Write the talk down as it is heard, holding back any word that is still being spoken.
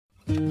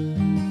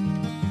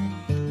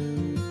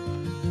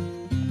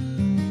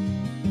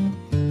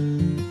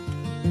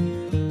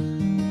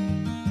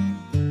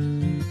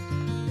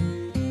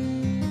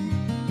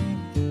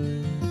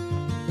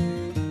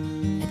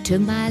till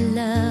my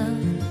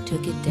love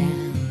took it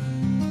down.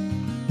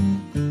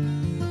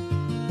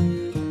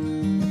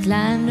 I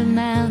climbed a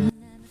mountain.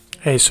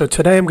 Hey, so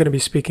today I'm going to be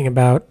speaking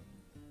about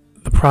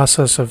the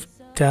process of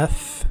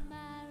death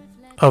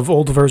of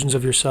old versions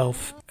of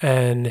yourself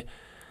and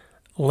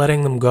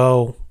letting them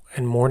go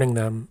and mourning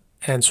them,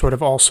 and sort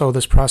of also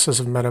this process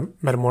of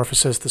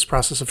metamorphosis, this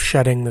process of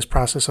shedding, this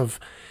process of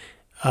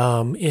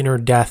inner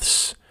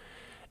deaths.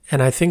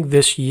 And I think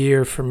this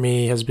year for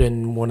me has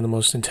been one of the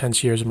most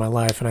intense years of my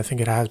life, and I think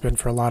it has been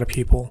for a lot of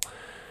people.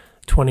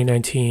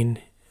 2019,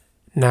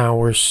 now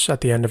we're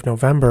at the end of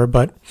November,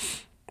 but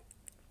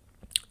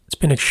it's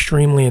been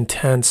extremely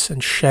intense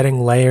and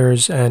shedding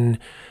layers and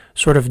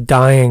sort of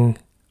dying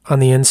on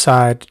the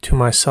inside to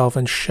myself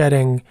and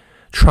shedding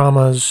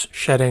traumas,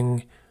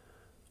 shedding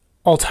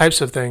all types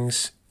of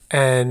things.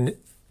 And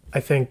I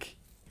think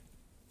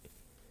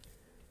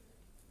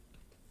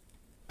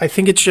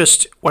it's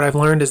just what I've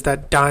learned is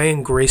that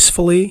dying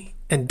gracefully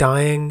and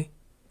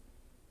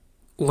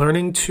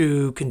learning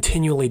to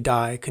continually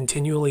die,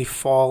 continually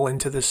fall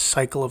into this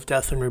cycle of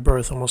death and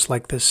rebirth, almost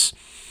like this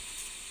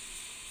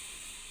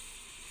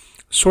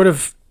sort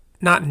of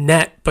not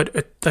net, but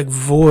like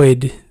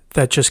void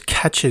that just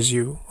catches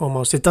you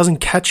almost. It doesn't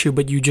catch you,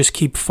 but you just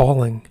keep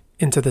falling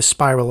into the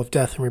spiral of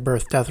death and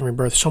rebirth, death and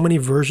rebirth. So many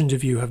versions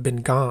of you have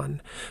been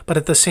gone, but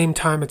at the same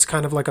time, it's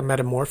kind of like a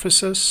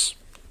metamorphosis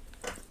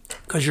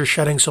because you're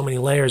shedding so many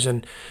layers.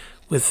 And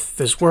with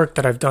this work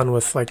that I've done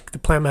with like the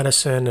plant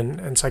medicine and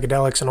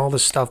psychedelics and all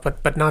this stuff,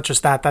 but not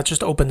just that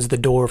just opens the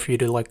door for you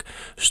to like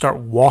start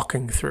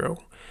walking through,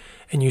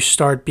 and you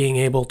start being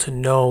able to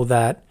know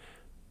that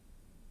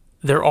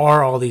there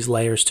are all these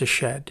layers to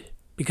shed.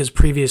 Because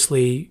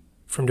previously,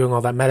 from doing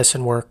all that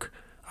medicine work,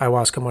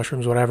 ayahuasca,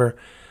 mushrooms, whatever,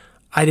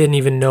 I didn't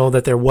even know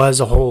that there was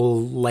a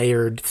whole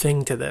layered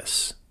thing to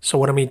this. So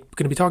what I'm going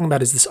to be talking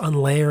about is this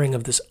unlayering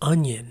of this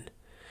onion.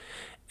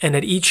 And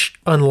at each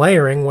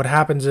unlayering, what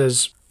happens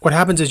is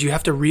you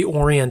have to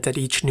reorient at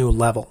each new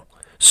level.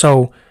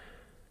 So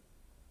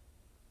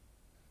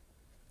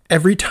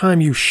every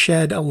time you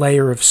shed a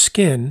layer of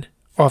skin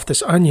off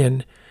this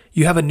onion,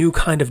 you have a new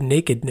kind of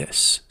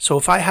nakedness. So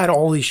if I had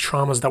all these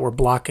traumas that were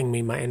blocking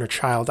me, my inner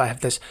child,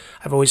 I've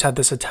always had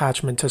this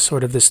attachment to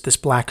sort of this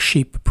black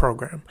sheep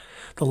program,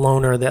 the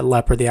loner, the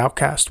leper, the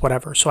outcast,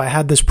 whatever. So I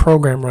had this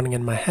program running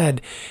in my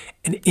head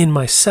and in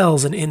my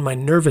cells and in my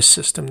nervous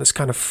system, this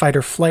kind of fight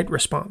or flight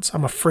response.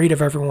 I'm afraid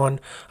of everyone.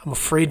 I'm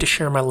afraid to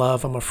share my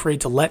love. I'm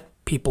afraid to let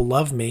people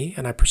love me,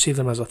 and I perceive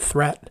them as a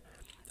threat.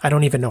 I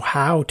don't even know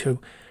how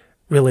to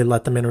really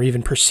let them in or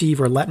even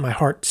perceive or let my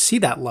heart see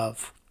that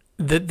love.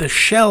 The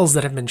shells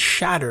that have been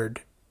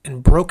shattered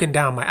and broken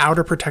down, my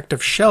outer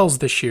protective shells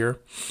this year,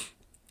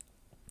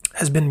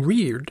 has been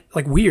weird,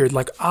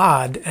 like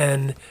odd,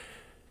 and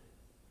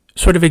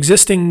sort of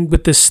existing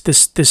with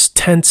this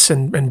tense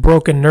and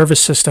broken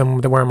nervous system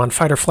where I'm on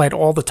fight or flight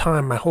all the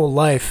time, my whole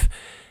life.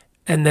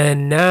 And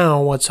then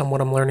now what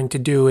I'm learning to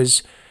do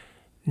is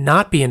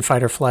not be in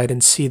fight or flight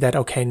and see that,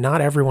 okay,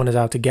 not everyone is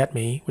out to get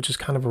me, which is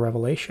kind of a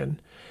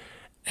revelation.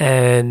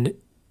 And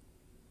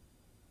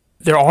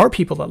there are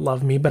people that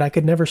love me, but I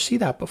could never see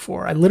that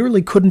before. I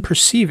literally couldn't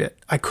perceive it.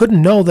 I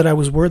couldn't know that I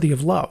was worthy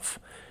of love.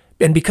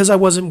 And because I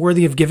wasn't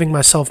worthy of giving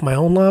myself my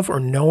own love or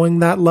knowing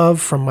that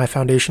love from my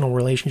foundational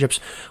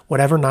relationships,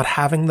 whatever, not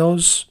having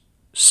those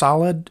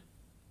solid,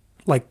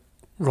 like,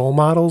 role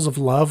models of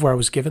love where I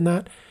was given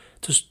that,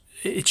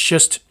 it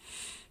just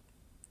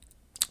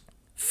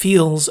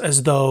feels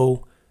as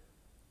though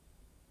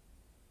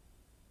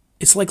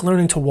it's like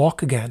learning to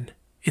walk again.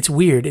 It's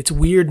weird. It's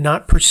weird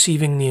not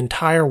perceiving the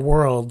entire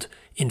world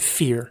in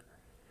fear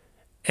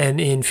and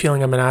in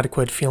feeling I'm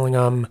inadequate, feeling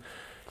I'm,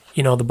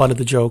 the butt of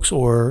the jokes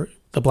or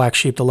the black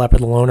sheep, the leper,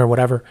 the loner,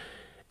 whatever.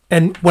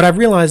 And what I've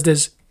realized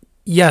is,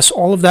 yes,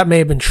 all of that may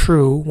have been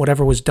true,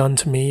 whatever was done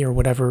to me or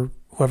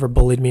whoever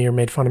bullied me or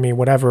made fun of me,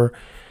 whatever,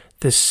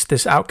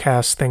 this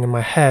outcast thing in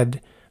my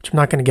head, which I'm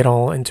not going to get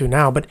all into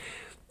now. But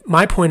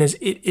my point is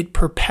it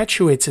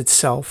perpetuates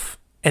itself.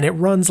 And it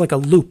runs like a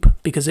loop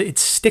because it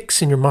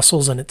sticks in your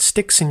muscles and it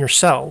sticks in your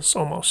cells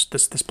almost,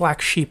 this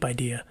black sheep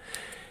idea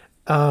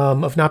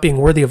of not being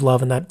worthy of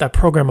love and that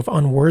program of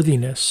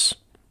unworthiness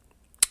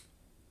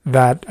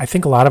that I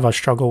think a lot of us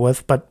struggle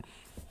with. But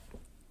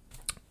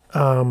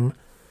I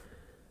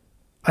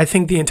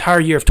think the entire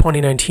year of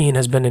 2019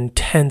 has been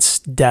intense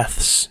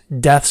deaths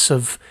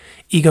of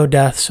ego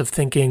deaths, of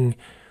thinking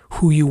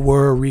who you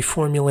were,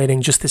 reformulating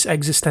just this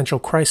existential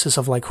crisis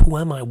of like, who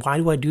am I? Why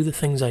do I do the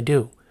things I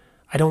do?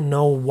 I don't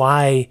know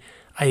why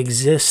I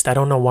exist. I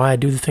don't know why I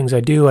do the things I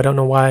do. I don't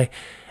know why.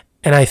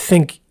 And I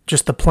think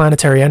just the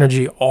planetary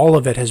energy, all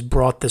of it has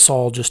brought this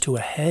all just to a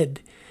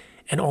head.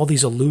 And all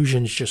these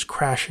illusions just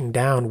crashing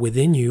down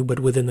within you, but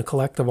within the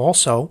collective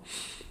also,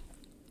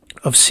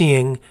 of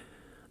seeing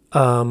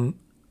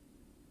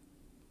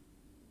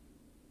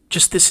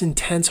just this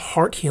intense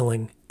heart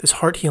healing. This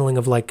heart healing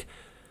of like,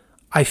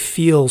 I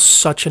feel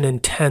such an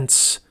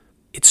intense...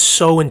 It's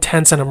so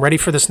intense, and I'm ready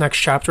for this next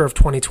chapter of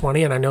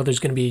 2020, and I know there's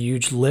going to be a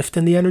huge lift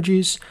in the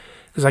energies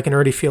because I can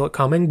already feel it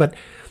coming, but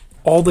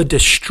all the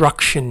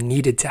destruction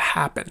needed to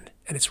happen.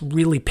 And it's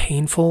really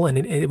painful, and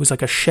it was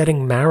like a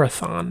shedding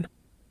marathon.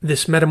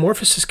 This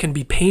metamorphosis can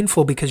be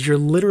painful because you're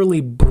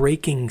literally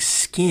breaking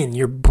skin.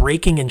 You're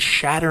breaking and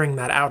shattering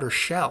that outer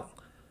shell,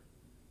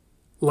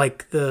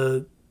 like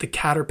the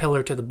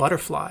caterpillar to the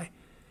butterfly.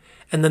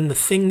 And then the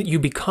thing that you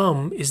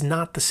become is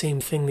not the same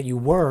thing that you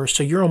were.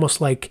 So you're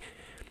almost like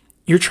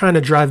you're trying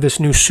to drive this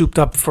new souped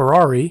up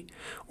Ferrari,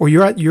 or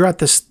you're at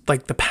this,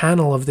 like, the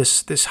panel of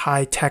this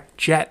high tech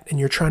jet, and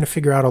you're trying to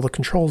figure out all the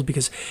controls,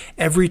 because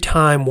every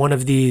time one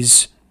of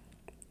these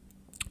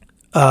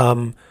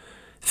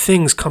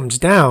things comes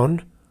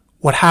down,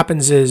 what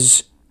happens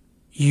is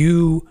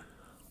you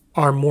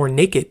are more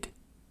naked.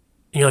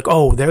 And you're like,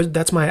 oh,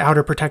 that's my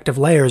outer protective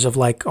layers of,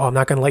 like, oh, I'm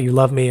not going to let you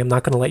love me. I'm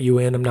not going to let you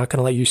in. I'm not going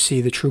to let you see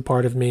the true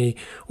part of me,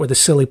 or the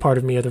silly part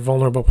of me, or the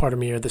vulnerable part of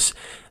me, or this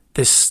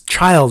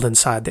child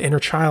inside, the inner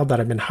child that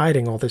I've been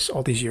hiding all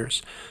these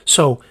years.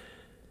 So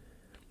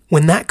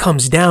when that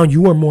comes down,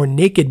 you are more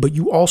naked, but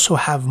you also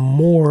have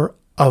more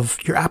of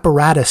your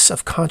apparatus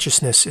of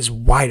consciousness is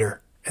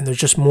wider, and there's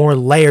just more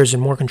layers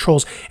and more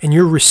controls, and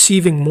you're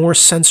receiving more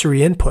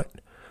sensory input,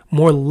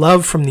 more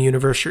love from the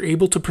universe. You're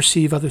able to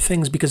perceive other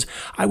things, because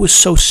I was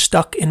so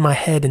stuck in my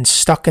head and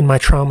stuck in my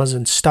traumas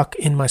and stuck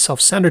in my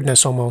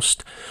self-centeredness,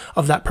 almost,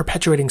 of that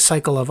perpetuating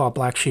cycle of, oh,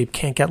 black sheep,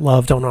 can't get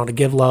love, don't know how to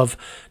give love,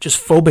 just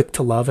phobic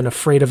to love and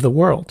afraid of the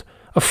world,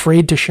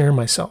 afraid to share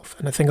myself.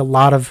 And I think a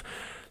lot of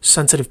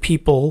sensitive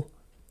people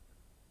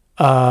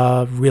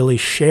really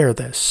share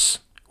this,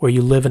 where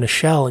you live in a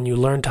shell and you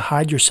learn to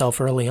hide yourself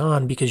early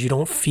on because you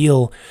don't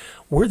feel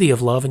worthy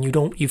of love, and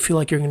you feel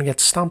like you're going to get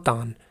stomped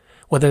on.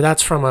 Whether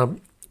that's from a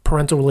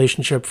parental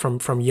relationship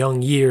from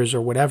young years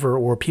or whatever,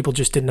 or people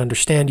just didn't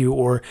understand you,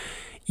 or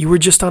you were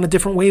just on a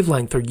different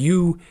wavelength, or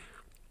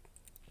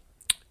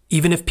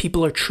even if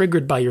people are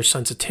triggered by your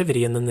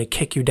sensitivity and then they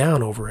kick you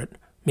down over it,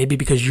 maybe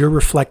because you're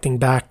reflecting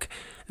back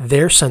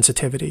their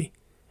sensitivity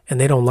and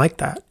they don't like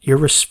that. You're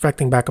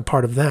reflecting back a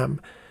part of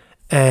them.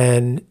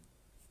 And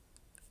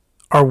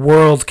our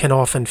world can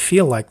often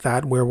feel like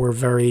that, where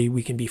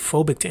we can be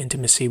phobic to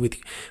intimacy, we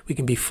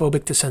can be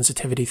phobic to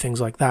sensitivity, things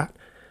like that.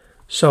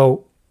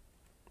 So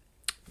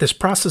this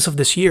process of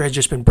this year has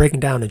just been breaking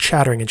down and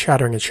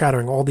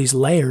shattering all these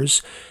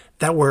layers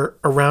that were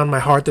around my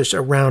heart, that's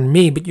around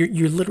me, but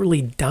you're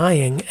literally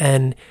dying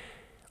and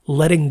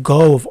letting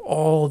go of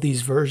all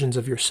these versions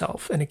of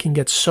yourself. And it can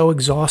get so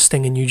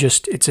exhausting, and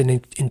it's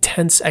an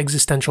intense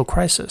existential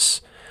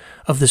crisis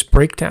of this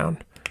breakdown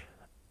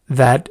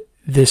that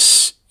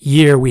this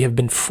year we have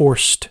been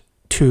forced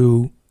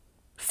to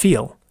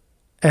feel.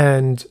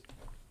 And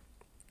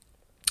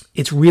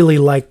it's really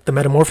like the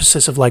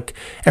metamorphosis of, like,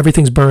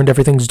 everything's burned,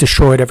 everything's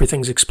destroyed,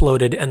 everything's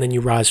exploded, and then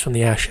you rise from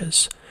the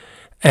ashes.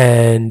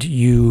 And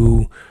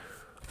you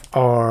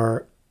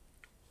are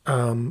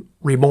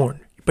reborn.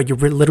 But you're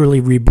literally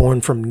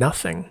reborn from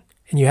nothing.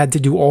 And you had to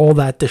do all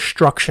that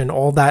destruction,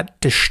 all that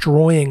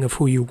destroying of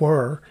who you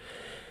were.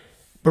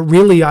 But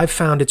really, I've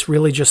found it's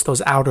really just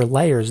those outer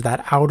layers,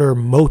 that outer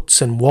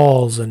moats and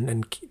walls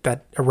and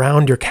that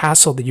around your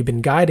castle that you've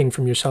been guiding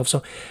from yourself.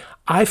 So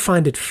I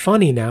find it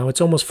funny now.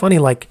 It's almost funny,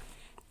 like,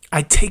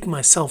 I take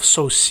myself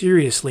so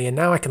seriously, and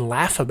now I can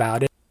laugh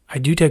about it. I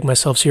do take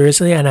myself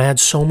seriously, and I had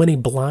so many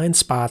blind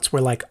spots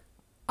where, like,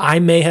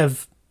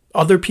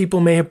 other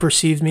people may have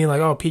perceived me like,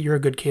 oh, Pete, you're a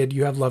good kid,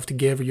 you have love to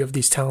give, or you have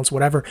these talents,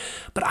 whatever.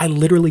 But I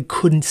literally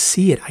couldn't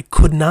see it. I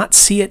could not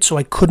see it, so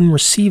I couldn't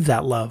receive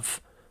that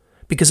love,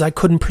 because I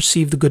couldn't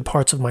perceive the good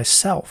parts of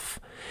myself.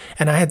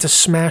 And I had to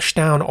smash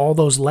down all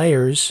those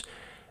layers,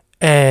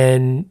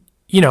 and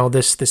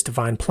this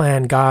divine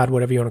plan, God,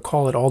 whatever you want to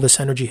call it, all this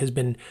energy has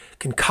been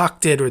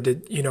concocted, or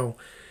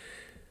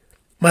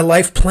my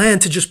life plan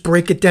to just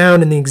break it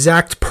down in the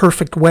exact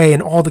perfect way,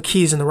 and all the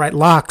keys in the right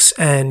locks,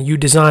 and you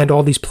designed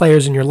all these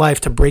players in your life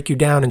to break you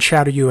down and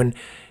shatter you.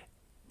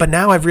 But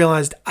now I've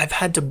realized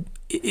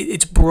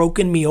it's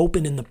broken me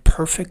open in the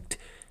perfect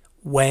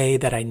way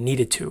that I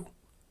needed to.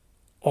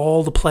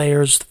 All the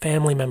players, the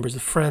family members, the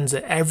friends,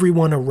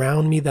 everyone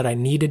around me that I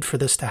needed for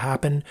this to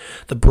happen,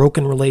 the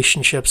broken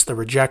relationships, the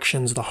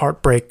rejections, the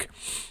heartbreak,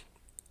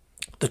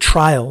 the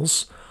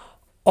trials,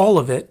 all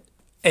of it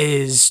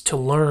is to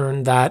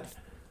learn that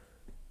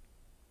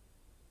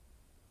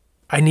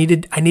I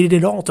needed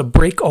it all, to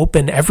break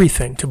open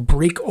everything, to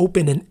break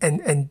open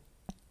and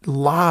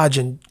lodge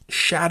and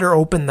shatter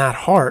open that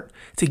heart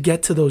to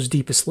get to those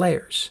deepest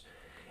layers.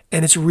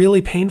 And it's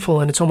really painful,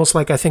 and it's almost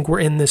like I think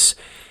we're in this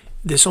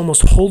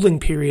almost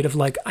holding period of,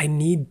 like, I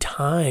need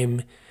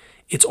time.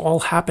 It's all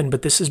happened,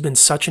 but this has been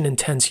such an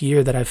intense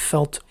year that I've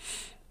felt,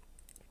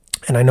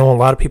 and I know a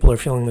lot of people are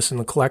feeling this in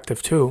the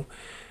collective too,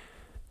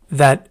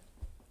 that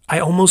I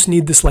almost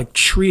need this, like,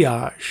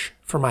 triage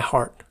for my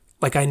heart.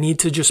 Like, I need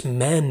to just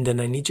mend,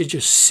 and I need to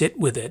just sit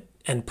with it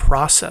and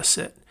process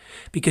it,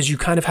 because you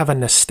kind of have a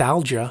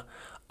nostalgia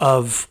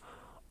of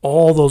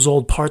all those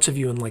old parts of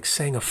you, and, like,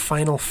 saying a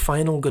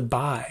final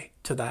goodbye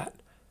to that.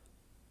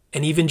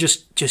 And even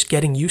just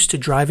getting used to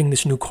driving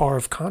this new car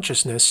of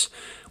consciousness,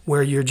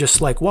 where you're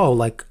just like, whoa,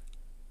 like,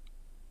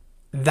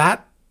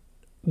 that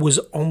was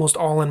almost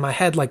all in my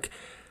head. Like,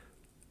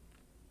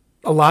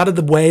 a lot of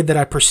the way that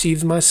I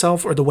perceived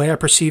myself, or the way I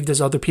perceived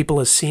as other people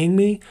as seeing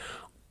me,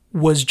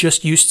 was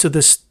just used to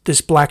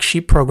this black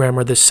sheep program,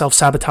 or this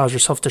self-sabotage or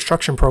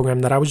self-destruction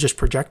program that I was just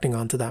projecting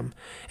onto them.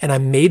 And I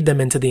made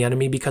them into the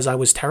enemy because I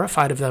was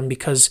terrified of them,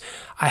 because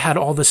I had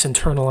all this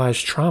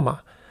internalized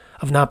trauma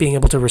of not being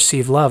able to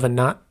receive love, and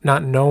not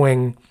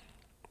knowing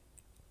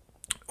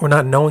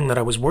that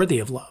I was worthy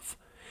of love.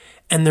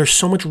 And there's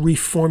so much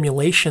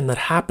reformulation that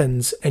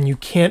happens, and you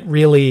can't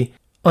really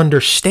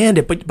understand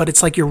it, but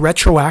it's like you're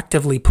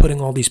retroactively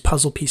putting all these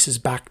puzzle pieces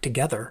back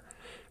together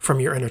from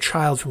your inner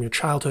child, from your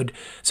childhood,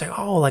 saying,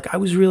 oh, like, I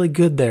was really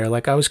good there,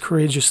 like, I was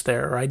courageous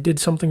there, or I did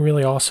something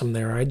really awesome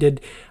there,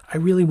 I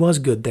really was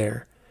good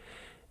there.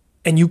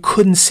 And you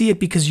couldn't see it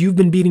because you've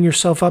been beating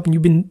yourself up, and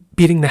you've been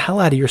beating the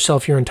hell out of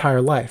yourself your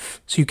entire life.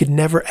 So you could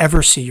never,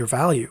 ever see your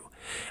value.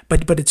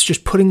 But it's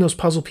just putting those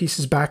puzzle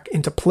pieces back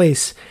into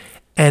place,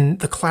 and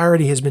the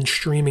clarity has been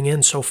streaming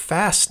in so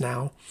fast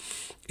now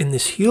in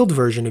this healed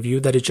version of you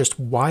that it's just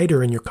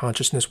wider in your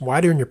consciousness,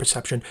 wider in your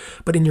perception.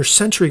 But in your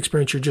sensory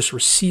experience, you're just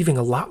receiving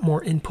a lot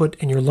more input,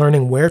 and you're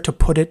learning where to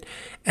put it,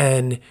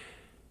 and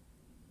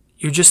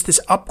you're just this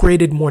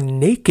upgraded, more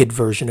naked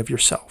version of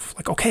yourself.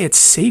 Like, okay, it's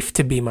safe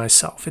to be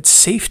myself. It's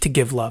safe to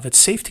give love. It's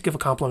safe to give a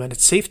compliment.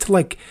 It's safe to,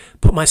 like,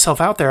 put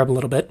myself out there a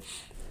little bit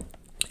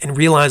and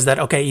realize that,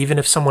 okay, even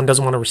if someone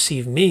doesn't want to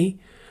receive me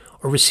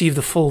or receive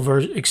the full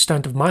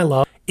extent of my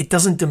love, it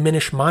doesn't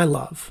diminish my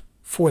love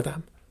for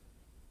them.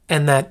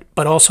 And that,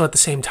 but also at the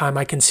same time,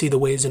 I can see the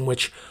ways in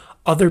which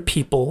other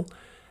people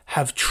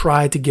have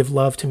tried to give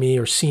love to me,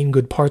 or seen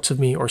good parts of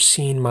me, or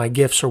seen my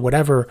gifts or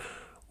whatever,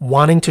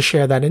 wanting to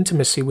share that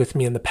intimacy with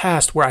me in the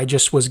past, where I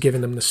just was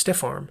giving them the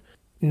stiff arm.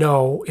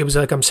 No, it was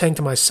like I'm saying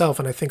to myself,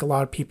 and I think a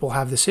lot of people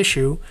have this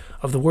issue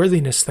of the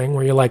worthiness thing,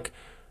 where you're like,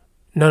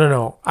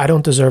 no, I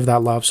don't deserve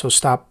that love, so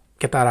stop,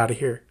 get that out of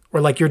here.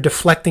 Or like you're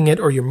deflecting it,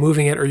 or you're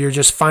moving it, or you're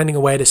just finding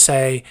a way to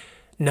say,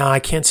 no, I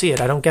can't see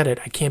it. I don't get it.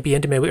 I can't be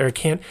intimate with, or I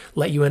can't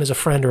let you in as a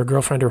friend or a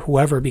girlfriend or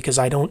whoever, because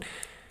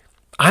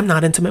I'm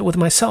not intimate with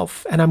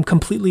myself, and I'm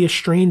completely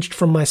estranged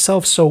from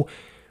myself. So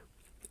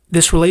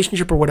this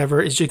relationship or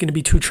whatever is just going to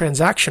be too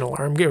transactional.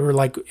 Or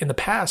like in the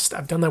past,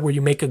 I've done that, where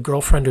you make a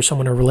girlfriend or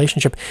someone in a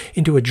relationship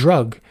into a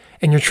drug,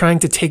 and you're trying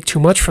to take too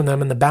much from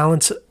them, and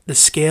the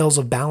scales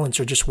of balance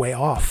are just way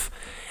off.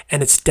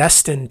 And it's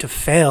destined to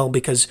fail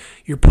because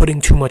you're putting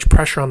too much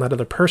pressure on that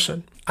other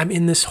person. I'm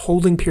in this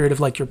holding period of,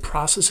 like, you're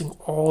processing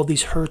all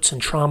these hurts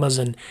and traumas,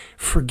 and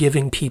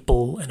forgiving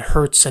people and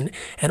hurts, and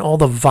all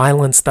the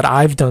violence that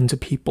I've done to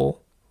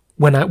people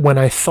when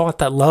I thought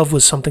that love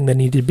was something that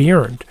needed to be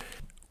earned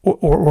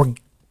or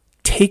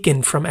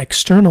taken from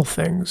external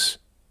things,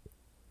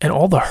 and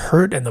all the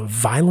hurt and the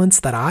violence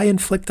that I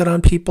inflicted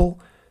on people,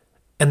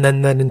 and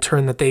then in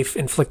turn that they've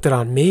inflicted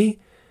on me,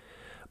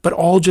 but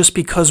all just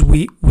because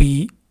we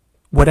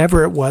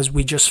whatever it was,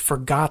 we just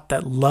forgot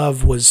that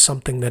love was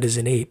something that is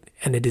innate,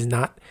 and it is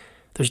not,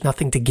 there's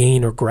nothing to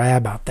gain or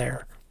grab out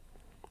there.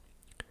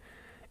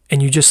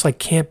 And you just, like,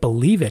 can't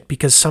believe it,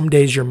 because some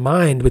days your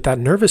mind with that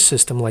nervous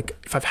system, like,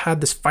 if I've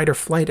had this fight or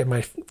flight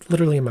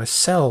literally in my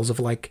cells of,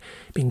 like,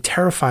 being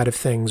terrified of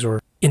things,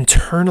 or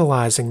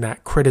internalizing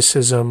that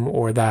criticism,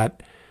 or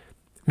that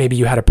maybe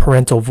you had a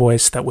parental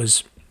voice that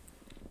was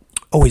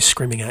always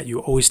screaming at you,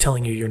 always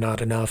telling you you're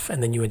not enough,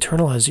 and then you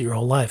internalize it your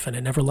whole life, and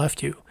it never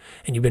left you,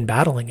 and you've been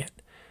battling it.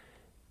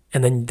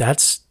 And then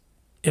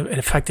it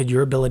affected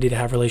your ability to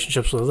have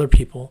relationships with other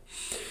people.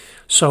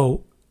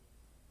 So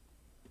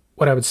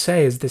what I would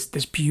say is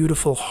this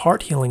beautiful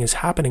heart healing is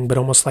happening, but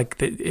almost like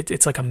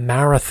it's like a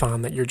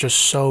marathon that you're just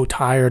so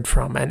tired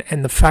from.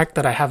 And the fact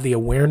that I have the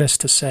awareness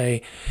to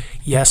say,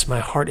 yes, my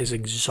heart is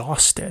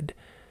exhausted,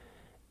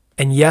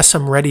 and yes,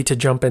 I'm ready to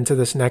jump into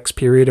this next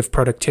period of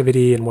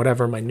productivity and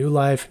whatever, my new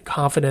life, and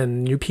confident,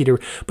 and new Peter,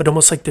 but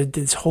almost like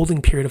this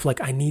holding period of,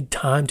 like, I need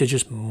time to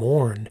just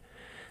mourn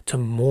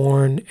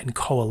and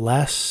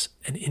coalesce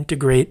and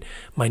integrate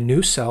my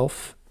new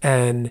self,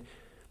 and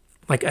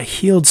like a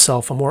healed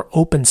self, a more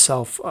open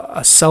self,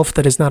 a self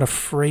that is not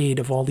afraid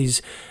of all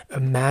these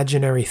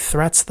imaginary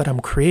threats that I'm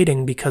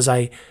creating, because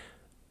I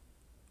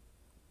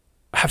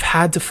have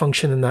had to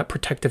function in that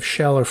protective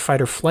shell or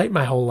fight or flight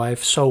my whole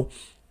life. So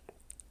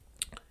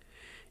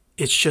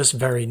it's just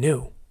very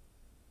new.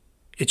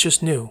 It's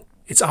just new.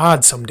 It's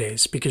odd some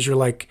days, because you're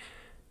like,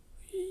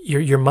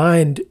 your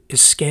mind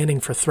is scanning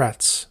for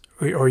threats,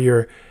 or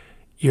your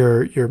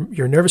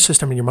nervous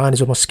system and your mind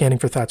is almost scanning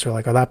for threats. Or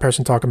like, oh, that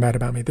person talking bad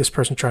about me, this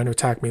person trying to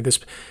attack me, this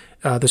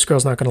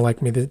girl's not going to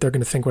like me, they're going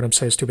to think what I'm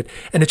saying is stupid.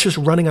 And it's just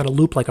running on a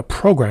loop like a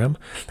program.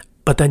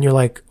 But then you're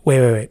like,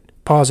 wait,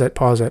 pause it,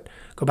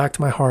 go back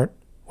to my heart.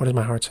 What does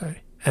my heart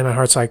say? And my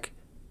heart's like,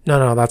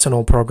 no, that's an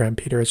old program,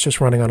 Peter. It's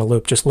just running on a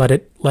loop. Just let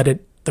it,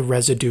 the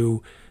residue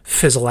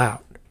fizzle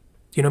out.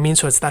 You know what I mean?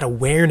 So it's that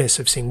awareness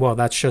of seeing, well,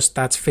 that's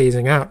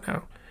phasing out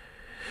now.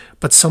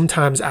 But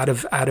sometimes out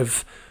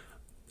of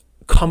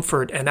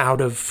comfort and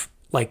out of,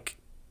 like,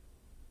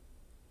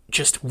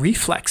 just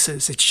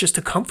reflexes, it's just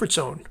a comfort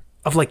zone.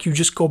 of like, you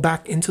just go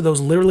back into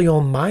those literally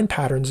old mind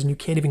patterns and you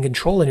can't even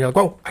control it. And you're like,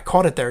 oh, I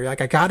caught it there. You're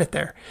like, I got it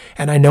there.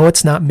 And I know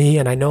it's not me.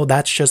 And I know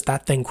that's just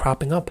that thing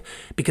cropping up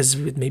because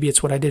maybe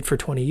it's what I did for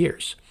 20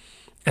 years.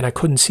 And I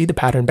couldn't see the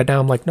pattern, but now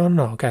I'm like, no,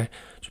 okay,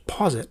 just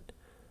pause it.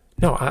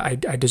 No, I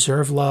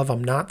deserve love.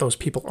 I'm not, those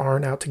people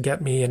aren't out to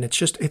get me. And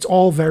it's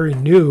all very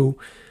new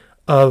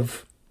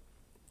of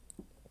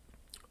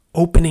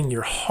opening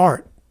your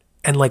heart.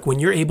 And like when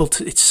you're able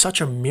to, it's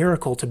such a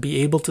miracle to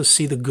be able to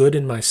see the good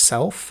in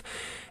myself.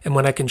 And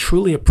when I can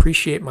truly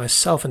appreciate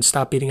myself and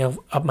stop beating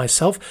up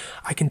myself,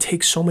 I can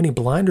take so many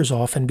blinders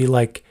off and be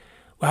like,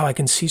 wow, I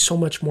can see so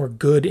much more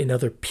good in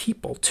other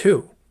people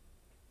too.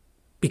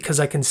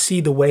 Because I can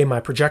see the way my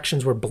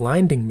projections were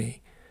blinding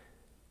me.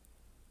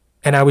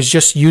 And I was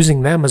just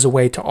using them as a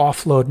way to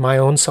offload my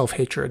own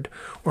self-hatred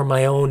or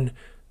my own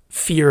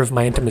fear of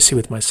my intimacy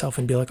with myself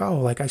and be like, oh,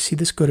 like I see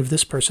this good of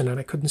this person and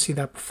I couldn't see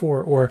that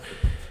before. Or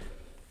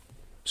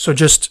so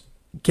just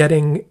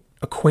getting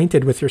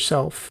acquainted with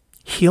yourself,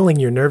 healing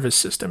your nervous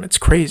system. It's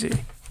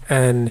crazy.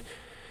 And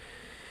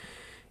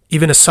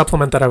even a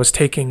supplement that I was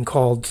taking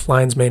called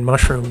lion's mane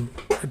mushroom,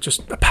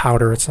 just a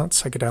powder, it's not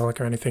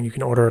psychedelic or anything, you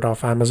can order it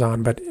off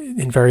Amazon, but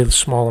in very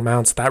small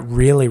amounts, that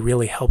really,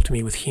 really helped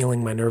me with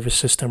healing my nervous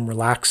system,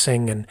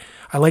 relaxing. And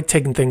I like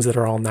taking things that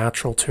are all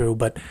natural too,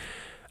 but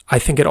I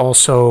think it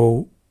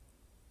also,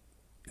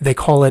 they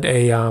call it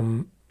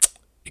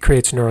it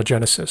creates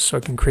neurogenesis. So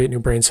it can create new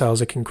brain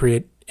cells.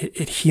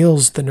 It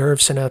heals the nerve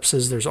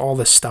synapses. There's all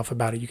this stuff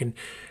about it. You can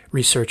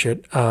research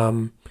it.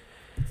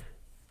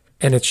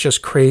 And it's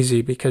just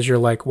crazy because you're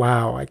like,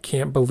 wow, I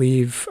can't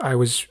believe I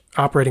was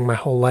operating my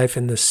whole life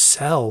in this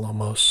cell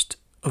almost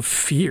of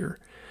fear.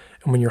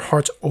 And when your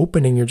heart's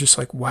opening, you're just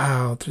like,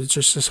 wow, there's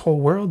just this whole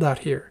world out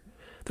here.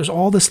 There's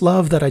all this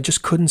love that I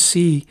just couldn't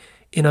see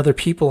in other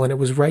people. And it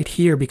was right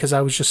here because I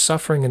was just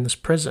suffering in this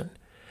prison.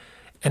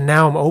 And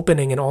now I'm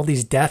opening and all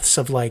these deaths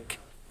of like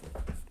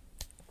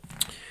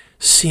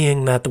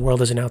seeing that the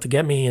world isn't out to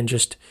get me and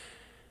just,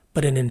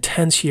 but an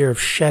intense year of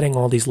shedding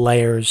all these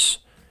layers.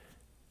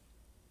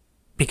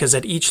 Because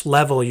at each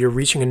level, you're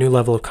reaching a new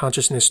level of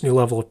consciousness, new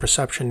level of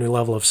perception, new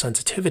level of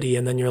sensitivity.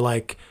 And then you're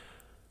like,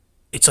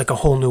 it's like a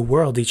whole new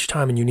world each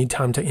time. And you need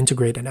time to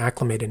integrate and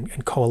acclimate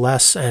and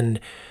coalesce. And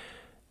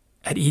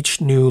at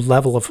each new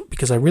level of,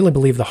 because I really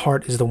believe the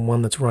heart is the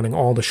one that's running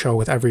all the show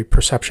with every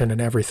perception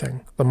and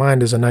everything. The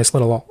mind is a nice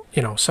little,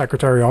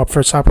 secretary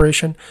office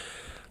operation.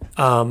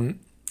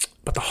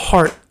 But the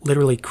heart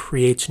literally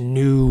creates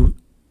new,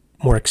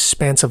 more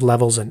expansive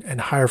levels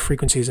and higher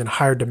frequencies and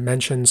higher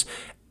dimensions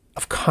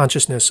of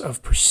consciousness,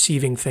 of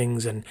perceiving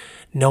things and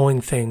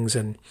knowing things.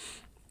 And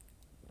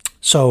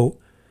so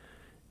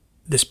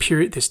this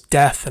period, this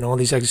death and all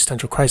these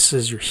existential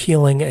crises, you're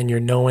healing and you're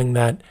knowing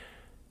that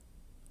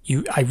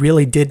I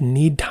really did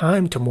need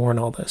time to mourn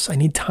all this. I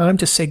need time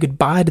to say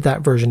goodbye to that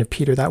version of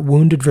Peter, that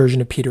wounded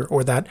version of Peter,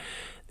 or that,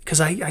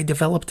 because I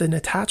developed an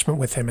attachment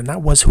with him and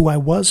that was who I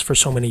was for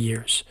so many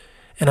years.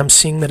 And I'm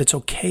seeing that it's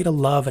okay to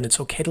love and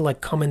it's okay to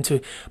like come into,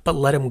 but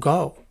let him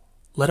go.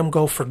 Let him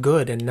go for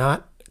good and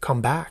not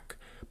come back,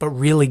 but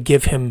really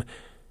give him,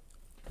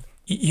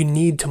 you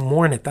need to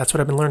mourn it. That's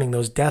what I've been learning.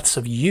 Those deaths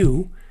of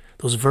you,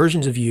 those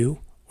versions of you,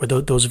 or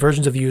those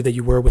versions of you that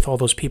you were with all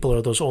those people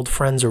or those old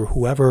friends or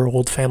whoever,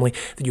 old family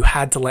that you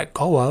had to let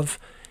go of.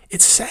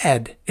 It's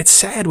sad. It's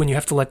sad when you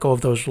have to let go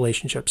of those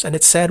relationships. And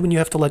it's sad when you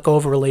have to let go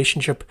of a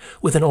relationship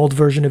with an old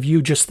version of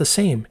you just the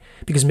same.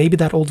 Because maybe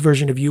that old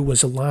version of you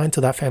was aligned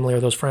to that family or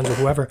those friends or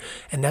whoever,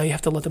 and now you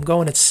have to let them go.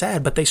 And it's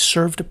sad, but they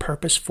served a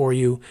purpose for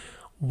you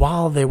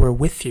while they were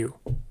with you.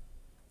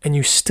 And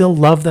you still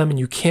love them, and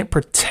you can't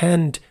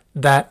pretend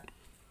that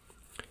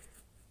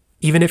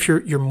even if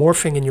you're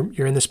morphing and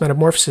you're in this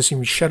metamorphosis and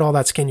you shed all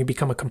that skin, you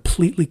become a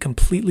completely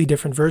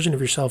different version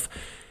of yourself.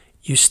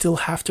 You still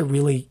have to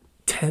really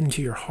tend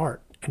to your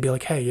heart and be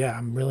like, hey, yeah,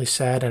 I'm really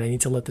sad and I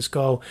need to let this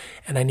go.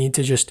 And I need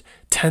to just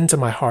tend to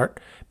my heart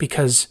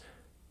because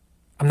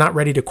I'm not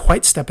ready to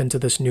quite step into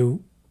this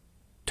new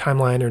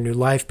timeline or new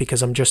life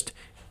because I'm just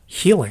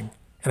healing.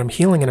 And I'm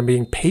healing and I'm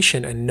being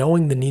patient and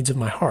knowing the needs of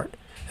my heart.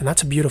 And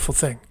that's a beautiful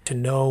thing, to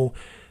know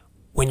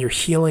when you're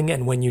healing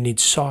and when you need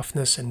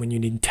softness and when you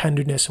need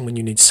tenderness and when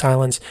you need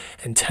silence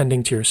and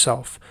tending to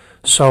yourself.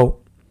 So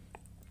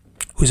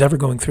who's ever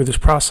going through this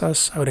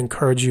process, I would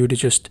encourage you to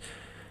just,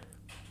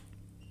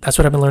 that's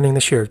what I've been learning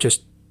this year,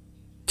 just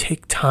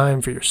take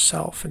time for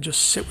yourself and just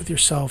sit with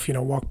yourself,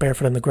 walk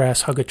barefoot in the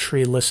grass, hug a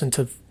tree, listen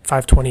to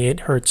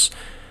 528 hertz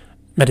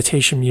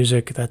meditation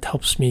music that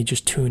helps me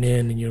just tune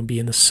in and, be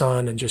in the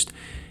sun and just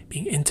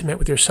being intimate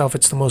with yourself.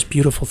 It's the most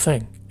beautiful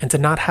thing. And to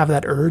not have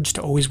that urge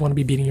to always want to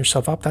be beating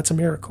yourself up, that's a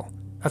miracle.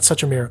 That's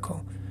such a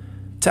miracle.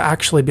 To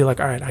actually be like,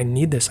 all right, I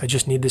need this. I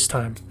just need this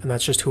time. And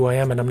that's just who I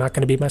am. And I'm not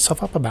going to beat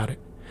myself up about it.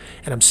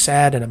 And I'm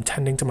sad and I'm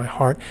tending to my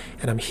heart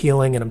and I'm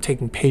healing and I'm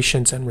taking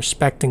patience and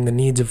respecting the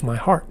needs of my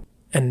heart.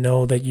 And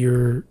know that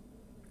you're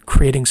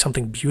creating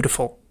something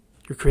beautiful.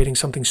 You're creating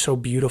something so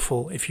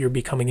beautiful if you're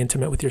becoming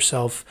intimate with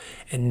yourself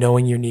and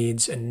knowing your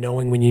needs and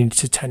knowing when you need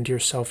to tend to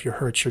yourself, your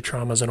hurts, your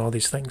traumas, and all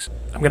these things.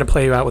 I'm going to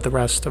play you out with the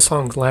rest. The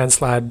song's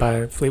Landslide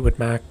by Fleetwood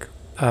Mac,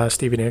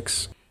 Stevie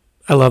Nicks.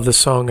 I love this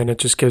song, and it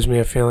just gives me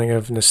a feeling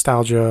of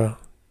nostalgia,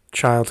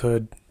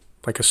 childhood,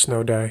 like a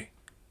snow day.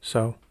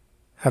 So,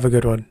 have a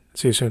good one.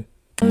 See you soon.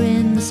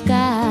 In the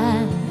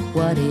sky,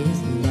 what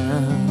is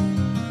love?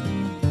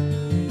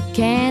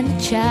 Can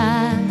the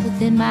child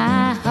within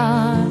my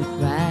heart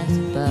rise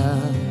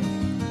above?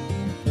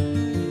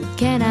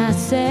 Can I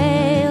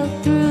sail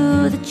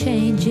through the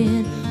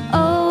changing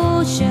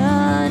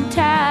ocean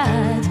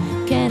tides?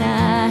 Can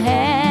I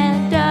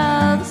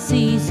handle the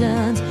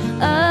seasons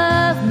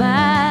of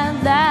my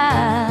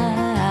life?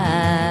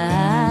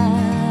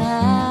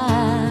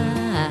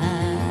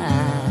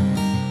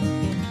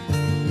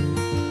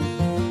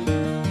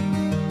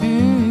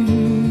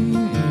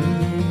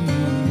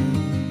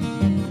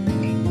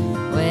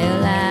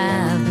 Well,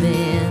 I've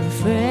been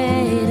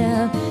afraid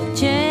of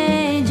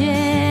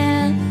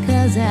changing,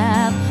 'cause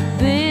I've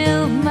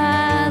built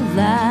my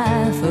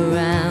life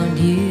around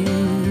you.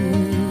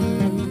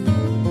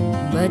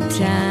 But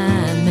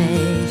time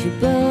makes you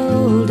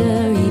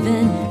bolder,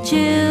 even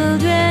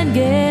children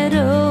get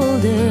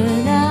older,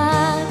 and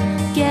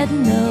I'm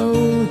getting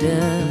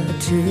older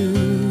too.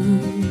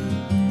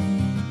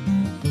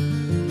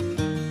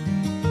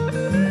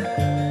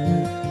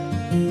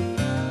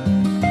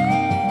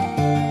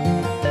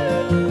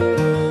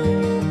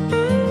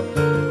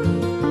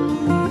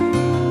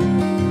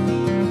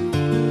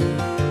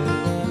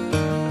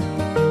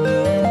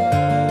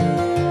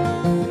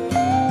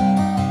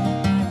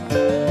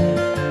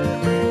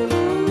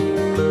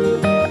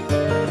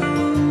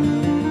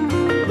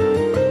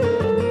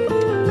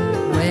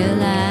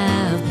 Well,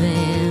 I've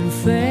been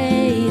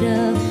afraid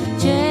of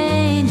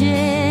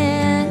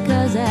changing,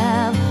 'cause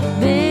I've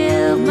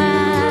built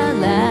my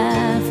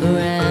life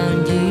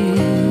around you.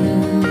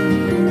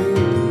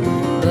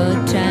 But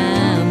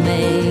time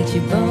makes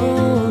you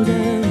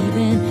bolder,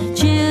 even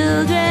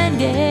children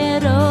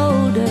get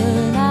older,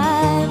 and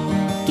I'm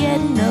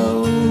getting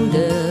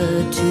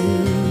older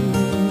too.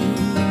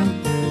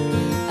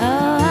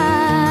 Oh,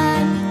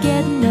 I'm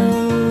getting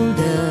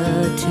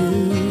older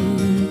too.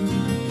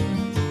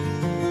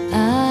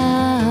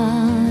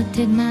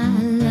 Take my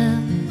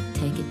love,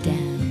 take it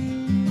down.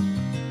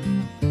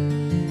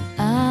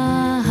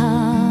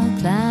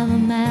 Climb a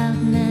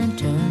mountain and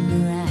turn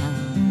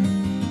around.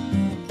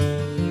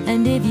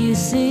 And if you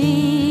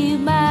see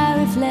my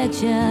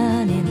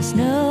reflection in the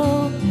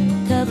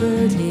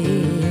snow-covered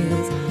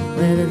hills,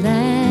 where the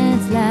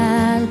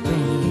landslide will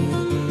bring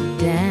it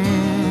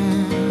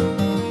down.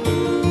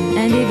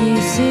 And if you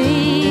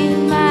see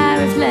my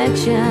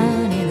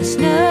reflection in the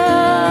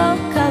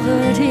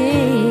snow-covered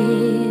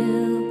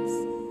hills,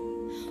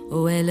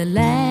 well, a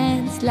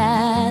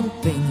landslide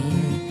will bring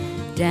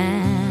it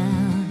down.